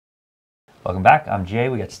Welcome back. I'm Jay.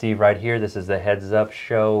 We got Steve right here. This is the Heads Up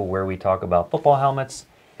Show where we talk about football helmets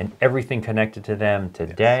and everything connected to them.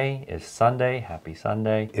 Today is Sunday. Happy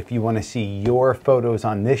Sunday. If you want to see your photos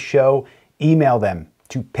on this show, email them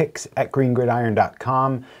to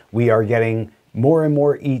pics@greengridiron.com. We are getting more and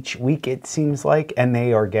more each week, it seems like, and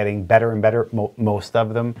they are getting better and better, most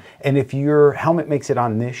of them. And if your helmet makes it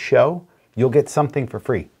on this show, you'll get something for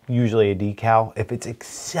free, usually a decal. If it's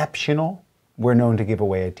exceptional, we're known to give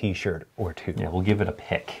away a t-shirt or two. Yeah, we'll give it a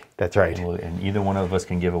pick. That's right. And either one of us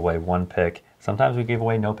can give away one pick. Sometimes we give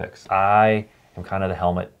away no picks. I am kind of the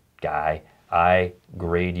helmet guy. I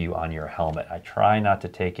grade you on your helmet. I try not to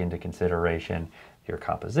take into consideration your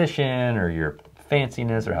composition or your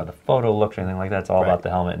fanciness or how the photo looks or anything like that. It's all about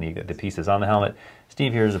the helmet and the pieces on the helmet.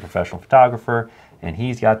 Steve here is a professional photographer, and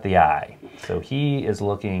he's got the eye. So he is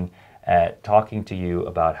looking at talking to you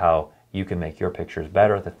about how you can make your pictures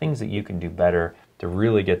better, the things that you can do better to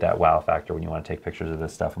really get that wow factor when you want to take pictures of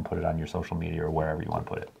this stuff and put it on your social media or wherever you want to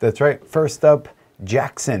put it. That's right. First up,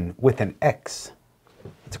 Jackson with an X.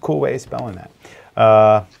 It's a cool way of spelling that.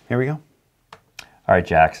 Here we go. All right,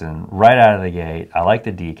 Jackson, right out of the gate, I like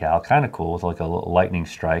the decal, kind of cool with like a little lightning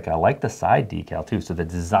strike. I like the side decal too. So the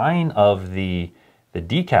design of the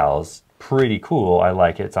decals, pretty cool. I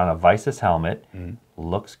like it. It's on a Vicis helmet.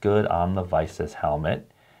 Looks good on the Vicis helmet.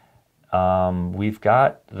 We've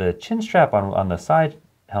got the chin strap on the side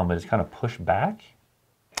helmet is kind of pushed back.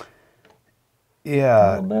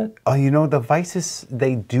 Yeah. A little bit. Oh, you know, the Vicis,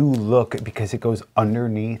 they do look, because it goes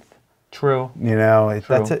underneath. True. You know,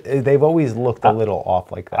 they've always looked a little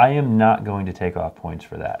off like that. I am not going to take off points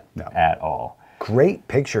for that at all. Great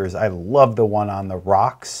pictures. I love the one on the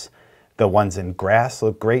rocks. The ones in grass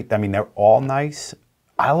look great. I mean, they're all nice.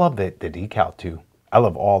 I love the decal too. I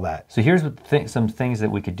love all that. So here's some things that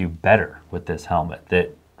we could do better with this helmet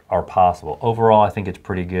that are possible. Overall, I think it's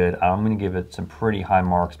pretty good. I'm going to give it some pretty high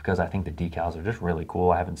marks because I think the decals are just really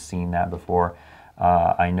cool. I haven't seen that before.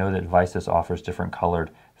 I know that Vicis offers different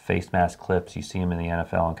colored face mask clips. You see them in the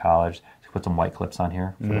NFL and college. So put some white clips on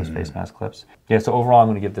here for those face mask clips. Yeah, so overall, I'm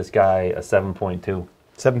going to give this guy a 7.2.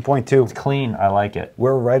 7.2. It's clean. I like it.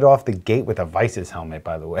 We're right off the gate with a Vicis helmet,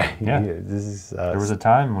 by the way. Yeah. This is, there was a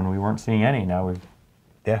time when we weren't seeing any. Now we've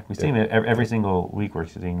seen it every single week. We're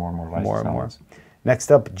seeing more and more Vicis helmets.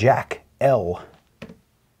 Next up, Jack L.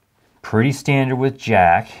 Pretty standard with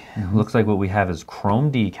Jack. Looks like what we have is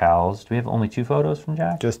chrome decals. Do we have only 2 photos from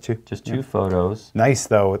Jack? Just 2. Just 2 photos. Nice,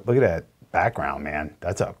 though. Look at that background, man.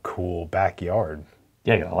 That's a cool backyard.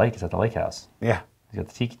 Yeah, you got a lake. It's at the lake house. Yeah. He's got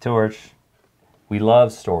the tiki torch. We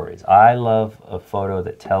love stories. I love a photo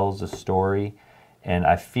that tells a story, and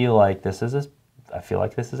I feel like this is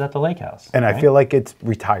at the lake house. And right? I feel like it's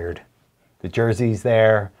retired. The jersey's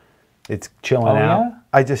there. It's chilling out. Yeah?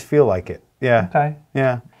 I just feel like it. Yeah. Okay.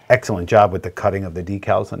 Yeah. Excellent job with the cutting of the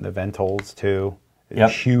decals and the vent holes too. Yep.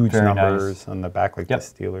 Huge numbers nice. On the back like the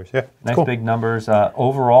Steelers. Yeah. Nice cool. Big numbers.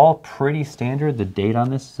 Overall, pretty standard. The date on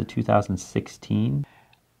this is a 2016.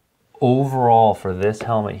 Overall, for this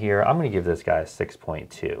helmet here, I'm going to give this guy a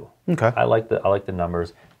 6.2. Okay. I like the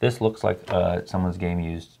numbers. This looks like someone's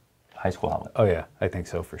game-used high school helmet. Oh yeah, I think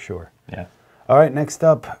so for sure. Yeah. All right, next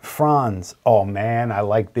up, Franz. Oh man, I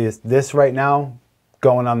like this. This right now,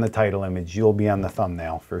 going on the title image. You'll be on the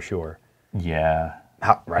thumbnail for sure. Yeah.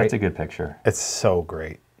 Right? That's a good picture. It's so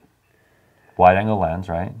great. Wide-angle lens,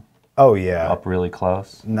 right? Oh yeah. Up really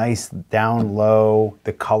close. Nice down low.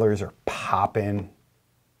 The colors are popping.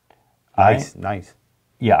 Nice.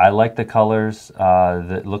 Yeah, I like the colors.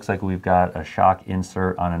 That looks like we've got a SHOC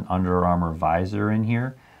insert on an Under Armour visor in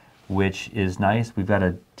here, which is nice. We've got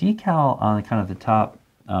a decal on kind of the top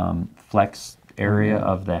flex area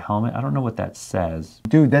of the helmet. I don't know what that says.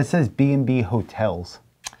 Dude, that says B&B Hotels.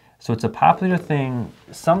 So it's a popular thing.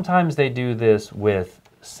 Sometimes they do this with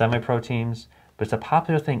semi-pro teams, but it's a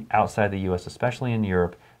popular thing outside the U.S., especially in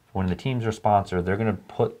Europe. When the teams are sponsored, they're going to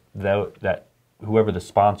put that whoever the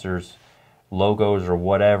sponsors logos or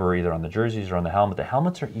whatever, either on the jerseys or on the helmet. The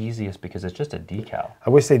helmets are easiest because it's just a decal. I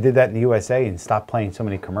wish they did that in the USA and stopped playing so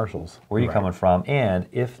many commercials. Where are you coming from? And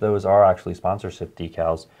if those are actually sponsorship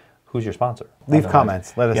decals, who's your sponsor? Leave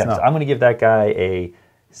comments. Let us know. So I'm going to give that guy a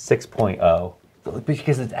 6.0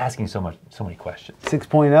 because it's asking so many questions.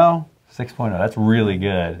 6.0? 6.0. That's really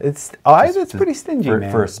good. That's pretty stingy,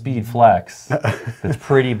 man. For a speed flex, that's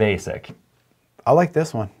pretty basic. I like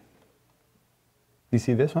this one. You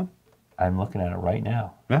see this one? I'm looking at it right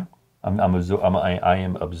now. Yeah. I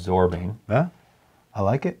am absorbing. Yeah. I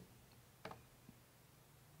like it.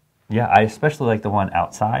 Yeah, I especially like the one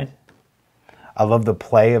outside. I love the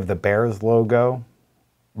play of the Bears logo.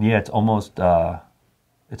 Yeah, it's almost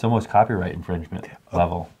copyright infringement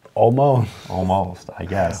level. Almost, I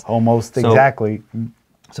guess. almost exactly.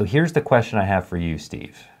 So here's the question I have for you,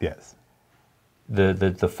 Steve. Yes.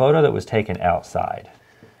 The photo that was taken outside.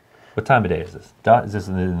 What time of day is this? Is this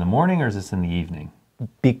in the morning or is this in the evening?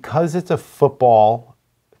 Because it's a football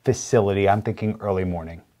facility, I'm thinking early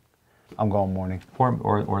morning. I'm going morning.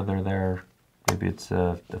 Or they're there. Maybe it's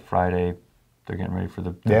the Friday. They're getting ready for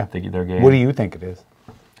their game. What do you think it is?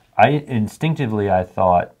 Instinctively I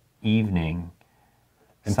thought evening.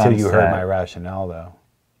 Until sunset. you heard my rationale, though.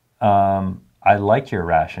 I like your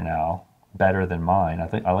rationale better than mine.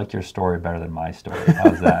 I like your story better than my story.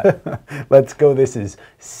 How's that? Let's go. This is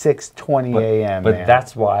 6:20 a.m. But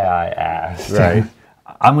that's why I asked. Right.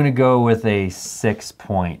 I'm going to go with a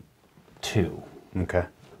 6.2. Okay.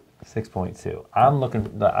 6.2. I'm looking.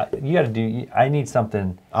 You got to do. I need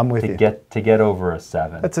something. I'm with you. To get over a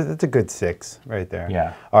 7. That's a good 6 right there.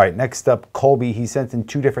 Yeah. All right. Next up, Colby. He sent in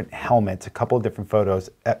 2 different helmets, a couple of different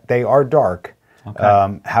photos. They are dark.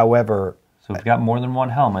 Okay. However, so if you've got more than one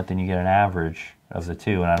helmet, then you get an average of the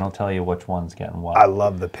 2, and I don't tell you which one's getting what. I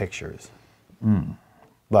love the pictures.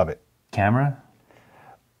 Love it. Camera.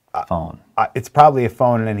 Phone. It's probably a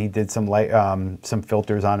phone, and then he did some light, some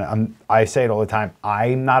filters on it. I say it all the time.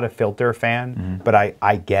 I'm not a filter fan, but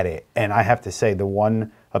I get it. And I have to say, the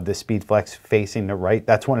one of the Speed Flex facing the right,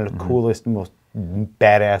 that's one of the coolest, most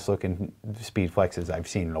badass looking Speed Flexes I've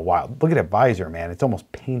seen in a while. Look at that visor, man. It's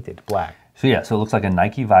almost painted black. So yeah, so it looks like a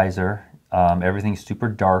Nike visor. Everything's super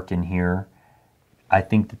dark in here. I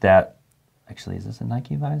think that actually, is this a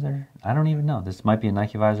Nike visor? I don't even know. This might be a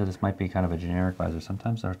Nike visor. This might be kind of a generic visor.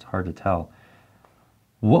 Sometimes it's hard to tell.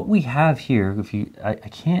 What we have here, I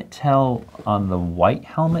can't tell on the white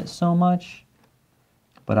helmet so much,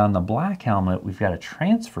 but on the black helmet, we've got a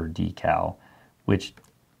transfer decal, which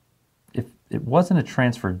if it wasn't a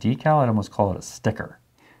transfer decal, I'd almost call it a sticker.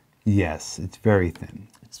 Yes, it's very thin.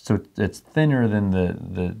 So it's thinner than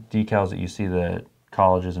the decals that you see the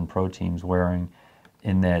colleges and pro teams wearing,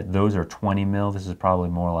 in that those are 20 mil. This is probably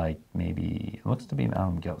more like maybe, it looks to be, I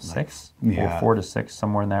don't know, 6? Yeah. 4 to 6,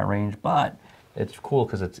 somewhere in that range. But it's cool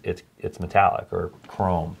because it's metallic or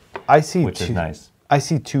chrome, which is nice. I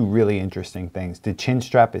see 2 really interesting things. The chin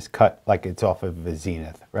strap is cut like it's off of a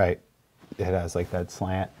Xenith, right? It has like that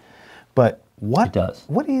slant. But It does.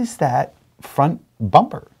 What is that front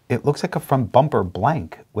bumper? It looks like a front bumper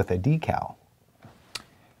blank with a decal.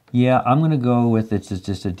 Yeah, I'm going to go with it's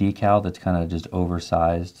just a decal that's kind of just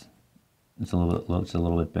oversized. It's a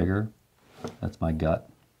little bit bigger. That's my gut.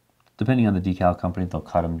 Depending on the decal company, they'll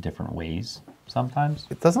cut them different ways sometimes.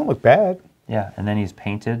 It doesn't look bad. Yeah, and then he's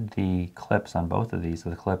painted the clips on both of these, so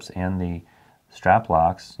the clips and the strap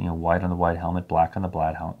locks, white on the white helmet, black on the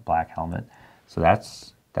black helmet. So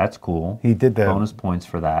that's cool. He did the bonus points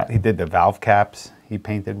for that. He did the valve caps. He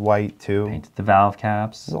painted white too. Painted the valve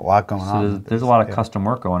caps. There's a lot going on. There's a lot of custom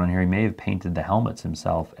work going on here. He may have painted the helmets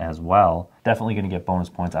himself as well. Definitely going to get bonus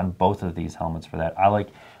points on both of these helmets for that. I like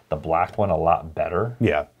the black one a lot better.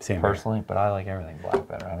 Yeah, same personally, but I like everything black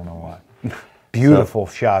better. I don't know why. Beautiful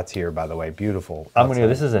shots here, by the way. Beautiful.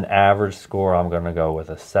 This is an average score. I'm going to go with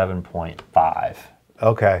a 7.5.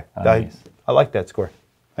 Okay. Nice. I like that score.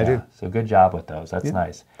 I do. So good job with those. That's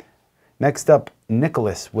nice. Next up,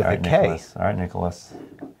 Nicholas with a K. Nicholas. All right, Nicholas.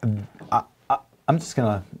 I'm just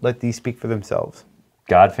going to let these speak for themselves.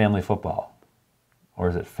 God Family Football. Or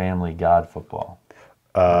is it Family God Football?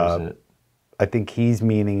 Or is it... I think he's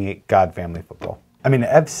meaning it God Family Football. I mean,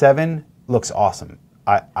 F7 looks awesome.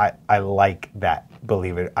 I like that,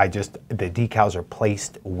 believe it. The decals are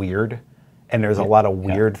placed weird, and there's a lot of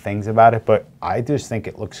weird things about it, but I just think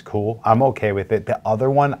it looks cool. I'm okay with it. The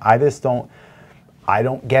other one, I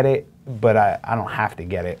don't get it, but I don't have to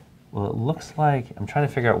get it. Well, it looks like, I'm trying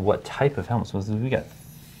to figure out what type of helmets. We got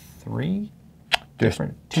 3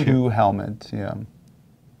 different? Two helmets, yeah.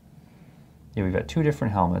 Yeah, we've got 2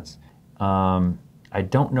 different helmets. I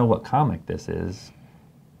don't know what comic this is,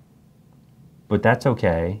 but that's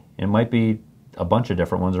okay. It might be a bunch of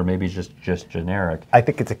different ones, or maybe just generic. I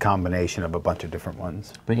think it's a combination of a bunch of different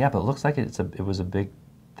ones. But yeah, but it looks like it was a big,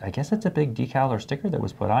 I guess it's a big decal or sticker that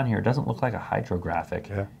was put on here. It doesn't look like a hydrographic.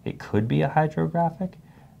 Yeah. It could be a hydrographic.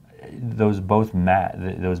 Those both match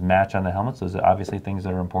on the helmets. Those are obviously things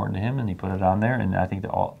that are important to him, and he put it on there. And I think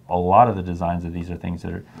that a lot of the designs of these are things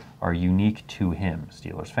that are unique to him,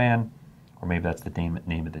 Steelers fan, or maybe that's the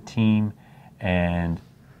name of the team. And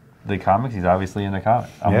the comics, he's obviously in the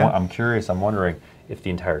comics. I'm curious. I'm wondering if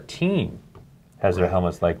the entire team has their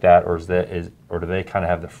helmets like that, or do they kind of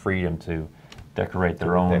have the freedom to decorate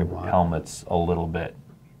their own helmets a little bit?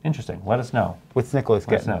 Interesting. Let us know. What's Nicholas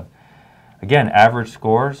getting? Again, average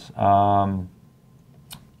scores. We're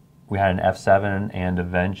We had an F7 and a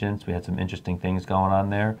Vengeance. We had some interesting things going on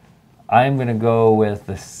there. I'm going to go with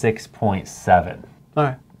the 6.7. All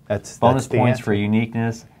right. That's bonus points for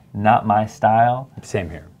uniqueness. Not my style. Same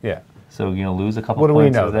here. Yeah. So you're going to lose a couple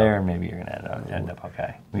points there, and maybe you're going to end up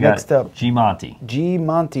okay. Next up, G Monty. G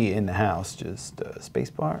Monty in the house, just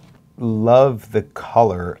spacebar. Love the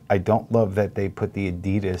color. I don't love that they put the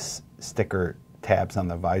Adidas sticker tabs on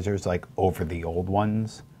the visors like over the old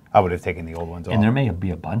ones. I would have taken the old ones off. And there may be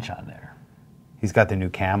a bunch on there. He's got the new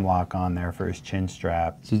cam lock on there for his chin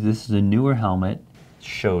strap. So this is a newer helmet.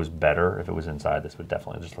 Shows better. If it was inside, this would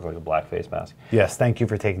definitely just look like a black face mask. Yes, thank you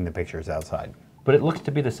for taking the pictures outside. But it looks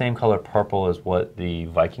to be the same color purple as what the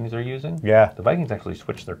Vikings are using. Yeah. The Vikings actually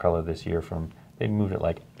switched their color this year from, they moved it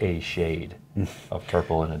like a shade of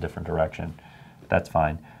purple in a different direction. That's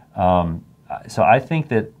fine. So I think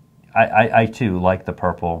that, I too like the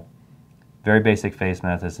purple. Very basic face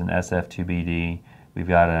mask. It's an SF2BD. We've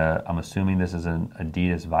got I'm assuming this is an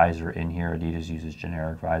Adidas visor in here. Adidas uses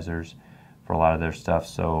generic visors for a lot of their stuff,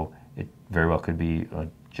 so it very well could be an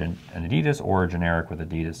Adidas or a generic with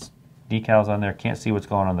Adidas decals on there. Can't see what's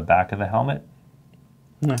going on the back of the helmet.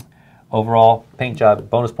 No. Overall, paint job,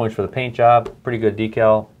 bonus points for the paint job. Pretty good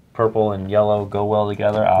decal. Purple and yellow go well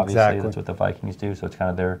together. Obviously, that's what the Vikings do, so it's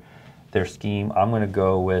kind of their scheme. I'm going to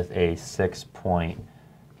go with a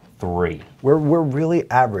 6.3. We're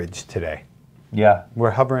really average today. Yeah.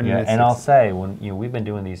 We're hovering in and I'll say, when we've been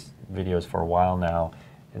doing these videos for a while now,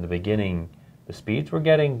 in the beginning, the speeds were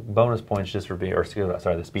getting bonus points just for being,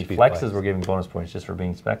 the speed flexes were giving bonus points just for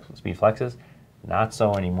being speed flexes. Not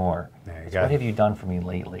so anymore. What have you done for me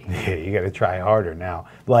lately? Yeah, you got to try harder now.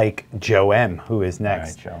 Like Joe M, who is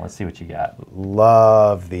next. All right, Joe, let's see what you got.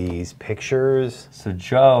 Love these pictures. So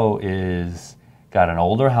Joe got an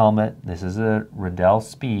older helmet. This is a Riddell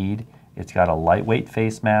Speed. It's got a lightweight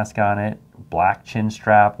face mask on it, black chin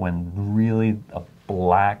strap, when really a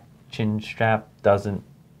black chin strap doesn't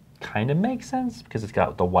kind of make sense because it's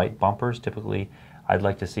got the white bumpers. Typically, I'd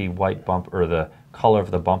like to see white or the color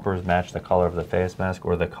of the bumpers match the color of the face mask,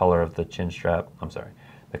 or the color of the chin strap. I'm sorry,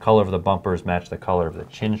 the color of the bumpers match the color of the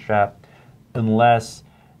chin strap, unless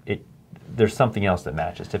there's something else that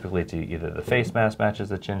matches. Typically, it's either the face mask matches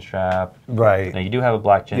the chin strap. Right. Now you do have a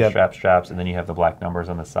black chin straps, and then you have the black numbers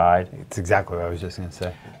on the side. It's exactly what I was just going to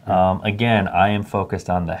say. Again, I am focused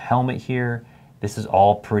on the helmet here. This is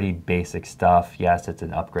all pretty basic stuff. Yes, it's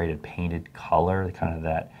an upgraded painted color, kind of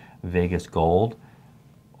that Vegas gold.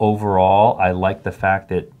 Overall, I like the fact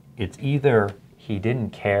that it's either he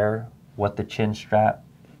didn't care what the chin strap,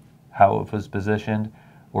 how it was positioned,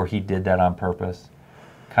 or he did that on purpose.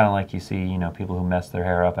 Kind of like you see, people who mess their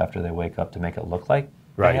hair up after they wake up to make it look like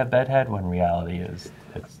they have bedhead, when reality is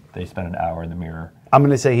they spend an hour in the mirror. I'm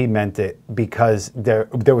going to say he meant it because there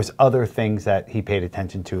was other things that he paid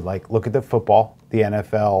attention to, like look at the football, the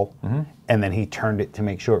NFL, and then he turned it to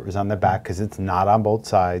make sure it was on the back because it's not on both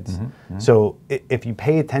sides. So if you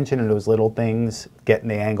pay attention to those little things, getting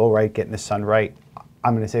the angle right, getting the sun right,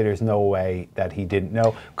 I'm going to say there's no way that he didn't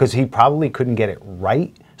know, because he probably couldn't get it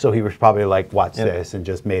right. So he was probably like, watch this, and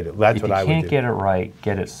just made it. That's what I would do. If you can't get it right,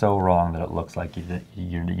 get it so wrong that it looks like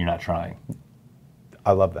you're not trying.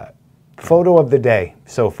 I love that. Photo of the day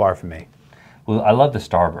so far for me. Well, I love the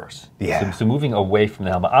starburst. Yeah. So moving away from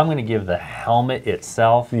the helmet, I'm going to give the helmet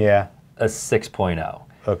itself a 6.0.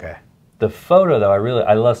 Okay. The photo, though,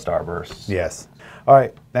 I love starbursts. Yes. All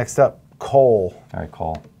right, next up, Cole. All right,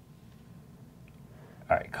 Cole.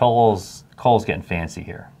 All right, Cole's getting fancy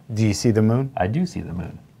here. Do you see the moon? I do see the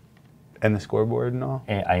moon. And the scoreboard and all?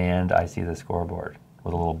 And I see the scoreboard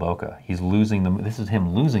with a little bokeh. He's losing the moon. This is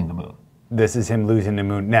him losing the moon. This is him losing the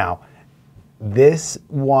moon. Now, this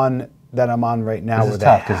one that I'm on right now with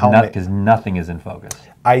the helmet, because nothing is in focus.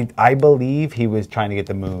 I believe he was trying to get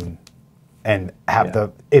the moon and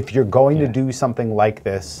have if you're going to do something like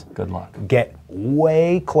this, good luck. Get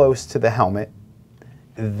way close to the helmet,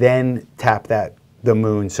 then tap the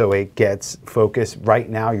moon so it gets focused. Right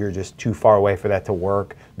now, you're just too far away for that to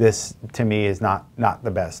work. This, to me, is not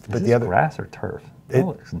the best. Is this grass or turf? It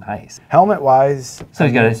looks nice. Helmet-wise, so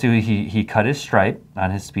he cut his stripe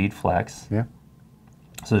on his speed flex. Yeah.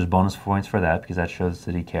 So there's bonus points for that because that shows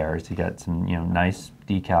that he cares. He got some nice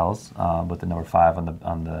decals with the number 5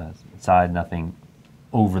 on the side. Nothing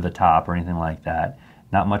over the top or anything like that.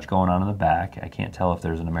 Not much going on in the back. I can't tell if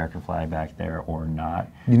there's an American flag back there or not.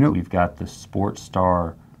 We've got the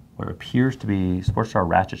SportStar, what appears to be SportStar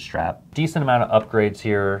ratchet strap. Decent amount of upgrades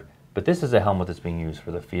here, but this is a helmet that's being used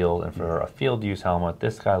for the field, and for a field use helmet,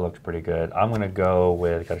 this guy looks pretty good. I'm going to go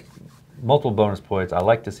with multiple bonus points. I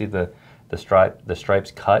like to see the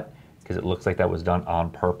stripes cut, because it looks like that was done on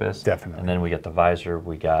purpose. Definitely. And then we got the visor,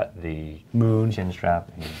 we got the moon chin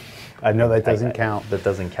strap. I know that doesn't count. That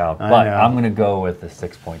doesn't count, but I'm going to go with the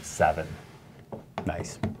 6.7.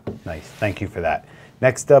 Nice, nice. Thank you for that.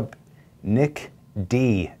 Next up, Nick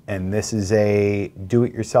D, and this is a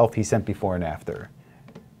do-it-yourself he sent before and after.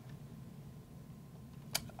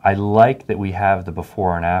 I like that we have the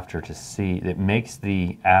before and after to see. It makes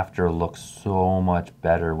the after look so much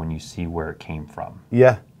better when you see where it came from.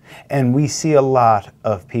 Yeah, and we see a lot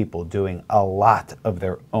of people doing a lot of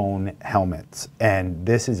their own helmets, and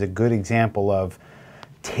this is a good example of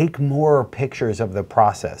take more pictures of the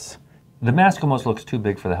process. The mask almost looks too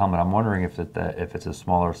big for the helmet. I'm wondering if it's a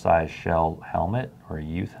smaller size shell helmet or a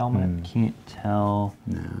youth helmet. Can't tell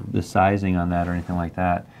the sizing on that or anything like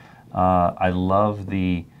that. I love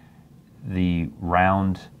the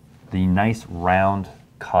nice round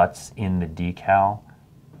cuts in the decal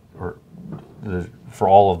for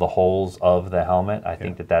all of the holes of the helmet. I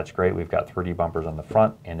think that's great. We've got 3D bumpers on the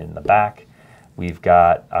front and in the back. We've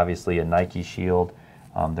got obviously a Nike shield.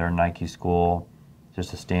 They're a Nike school.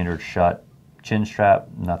 Just a standard Schutt chin strap,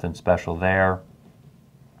 nothing special there.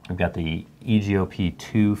 We've got the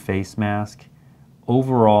EGOP2 face mask.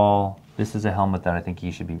 Overall, this is a helmet that I think you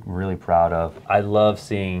should be really proud of. I love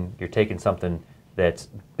seeing you're taking something that's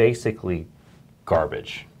basically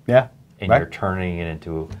garbage. Yeah. And you're turning it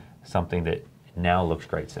into something that now looks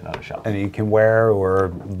great sitting on a shelf. And you can wear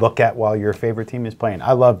or look at while your favorite team is playing.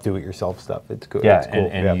 I love do-it-yourself stuff. It's good. Yeah, it's cool.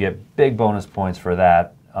 and you get big bonus points for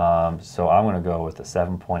that. So I'm going to go with the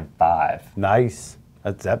 7.5. Nice.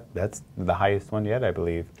 That's the highest one yet, I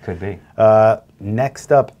believe. Could be.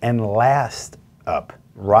 Next up and last up,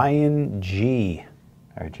 Ryan G.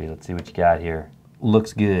 All right, G, let's see what you got here.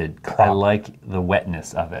 Looks good. I like the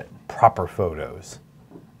wetness of it. Proper photos.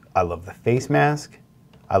 I love the face mask.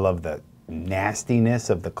 I love the nastiness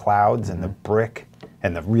of the clouds and the brick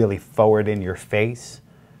and the really forward in your face.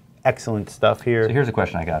 Excellent stuff here. So here's a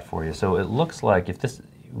question I got for you. So it looks like if this,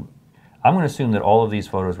 I'm going to assume that all of these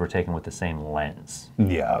photos were taken with the same lens.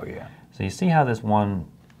 Yeah, oh yeah. So you see how this one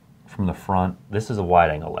from the front, this is a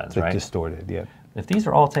wide angle lens, right? Distorted, yeah. If these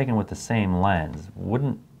are all taken with the same lens,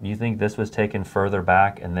 wouldn't you think this was taken further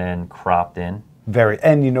back and then cropped in? Very,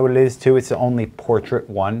 and you know what it is too? It's the only portrait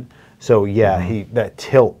one. So yeah, that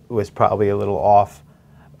tilt was probably a little off.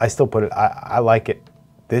 I still put it, I like it.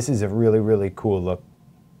 This is a really, really cool look.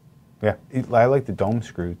 Yeah, I like the dome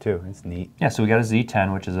screw too. It's neat. Yeah, so we got a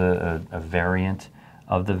Z10, which is a variant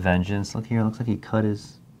of the Vengeance. Look here, it looks like he cut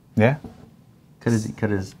his cut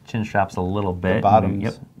his chin straps a little bit. The bottoms.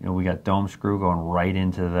 Yep. You know, we got dome screw going right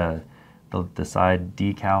into the side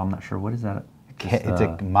decal. I'm not sure what is that. It's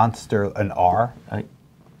a monster, an R, like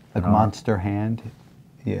monster hand.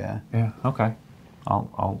 Yeah. Yeah. Okay.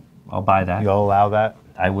 I'll buy that. You'll allow that?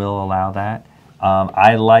 I will allow that.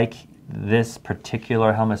 I like this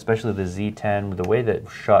particular helmet, especially the Z10, the way that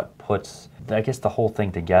Schutt puts, I guess, the whole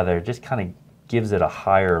thing together, just kind of gives it a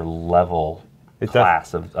higher level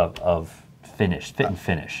class of finish, fit and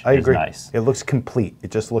finish. I agree. Nice. It looks complete.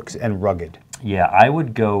 It just looks and rugged. Yeah, I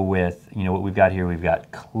would go with, you know, what we've got here. We've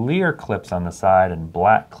got clear clips on the side and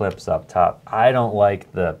black clips up top. I don't like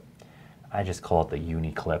I just call it the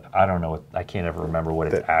uni clip. I don't know. I can't ever remember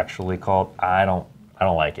what it's actually called. I don't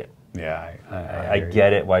like it. Yeah, I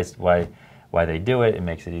get it, why they do it. It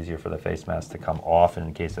makes it easier for the face mask to come off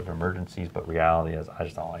in case of emergencies, but reality is I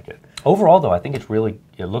just don't like it. Overall, though, I think it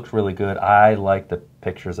looks really good. I like the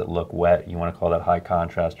pictures that look wet. You want to call that high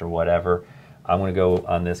contrast or whatever. I'm going to go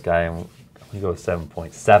on this guy, and I'm going to go with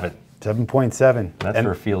 7.7. 7.7. That's for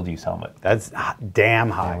a field use helmet. That's damn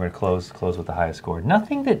high. And we're going to close with the highest score.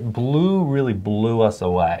 Nothing that really blew us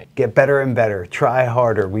away. Get better and better. Try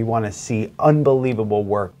harder. We want to see unbelievable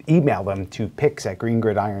work. Email them to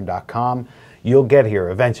pics@greengridiron.com. You'll get here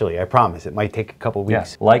eventually, I promise. It might take a couple weeks.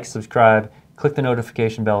 Yes. Like, subscribe, click the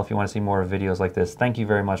notification bell if you want to see more videos like this. Thank you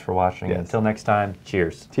very much for watching. Yes. Until next time,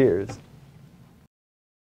 cheers. Cheers.